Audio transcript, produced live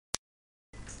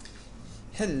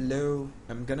Hello,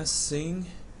 I'm gonna sing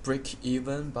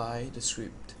Breakeven by The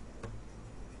Script.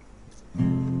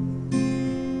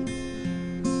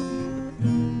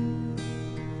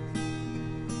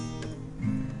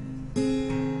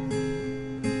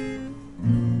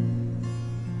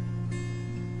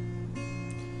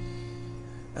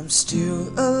 I'm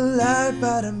still alive,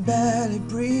 but I'm barely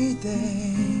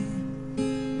breathing.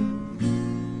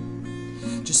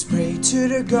 Just pray to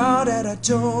the God that I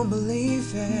don't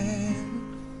believe in.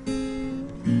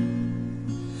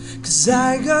 'Cause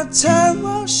I got time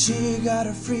while she got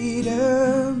her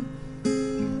freedom.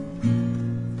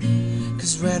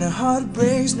 'Cause when her heart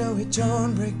breaks, no, it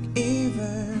don't break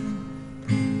even.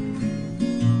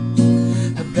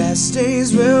 Her best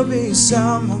days will be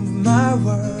some of my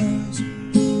worst.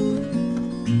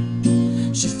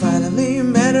 She finally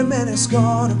met a man that's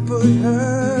gonna put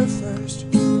her first.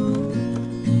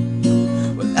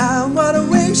 Well, I'm wide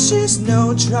awake, she's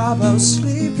no trouble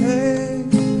sleeping.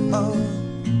 Oh,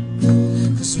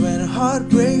 'cause when her heart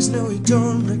breaks, no, it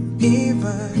don't break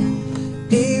even.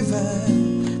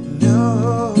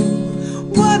 No.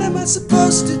 What am I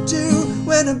supposed to do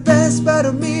when the best part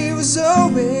of me was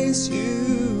always you?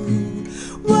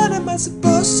 What am I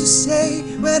supposed to say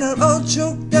when I'm all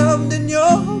choked up, then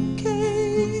you're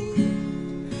okay?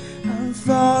 I'm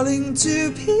falling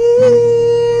to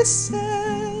pieces,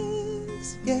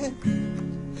 yeah.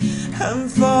 I'm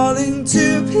falling to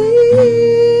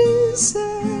pieces,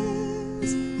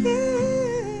 yeah.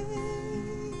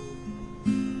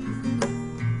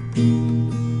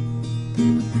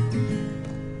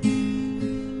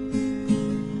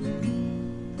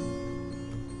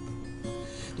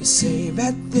 They say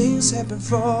bad things happen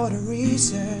for a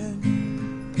reason,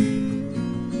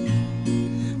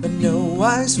 but no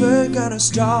wise word gonna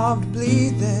stop the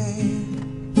bleeding.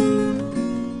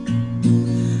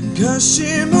 'Cause she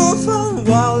moved on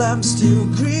while I'm still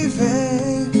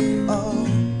grieving. Oh,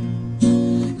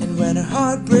 and when her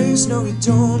heart breaks, no, it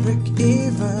don't break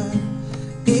even.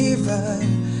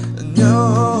 No.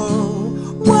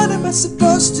 What am I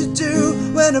supposed to do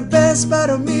when the best part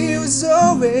of me was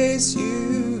always you?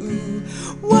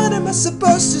 What am I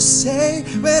supposed to say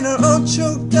when I'm all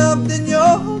choked up, then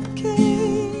you're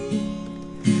okay?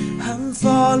 I'm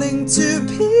falling to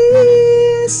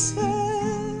pieces,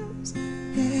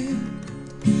 yeah.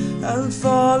 I'm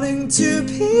falling to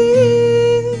pieces.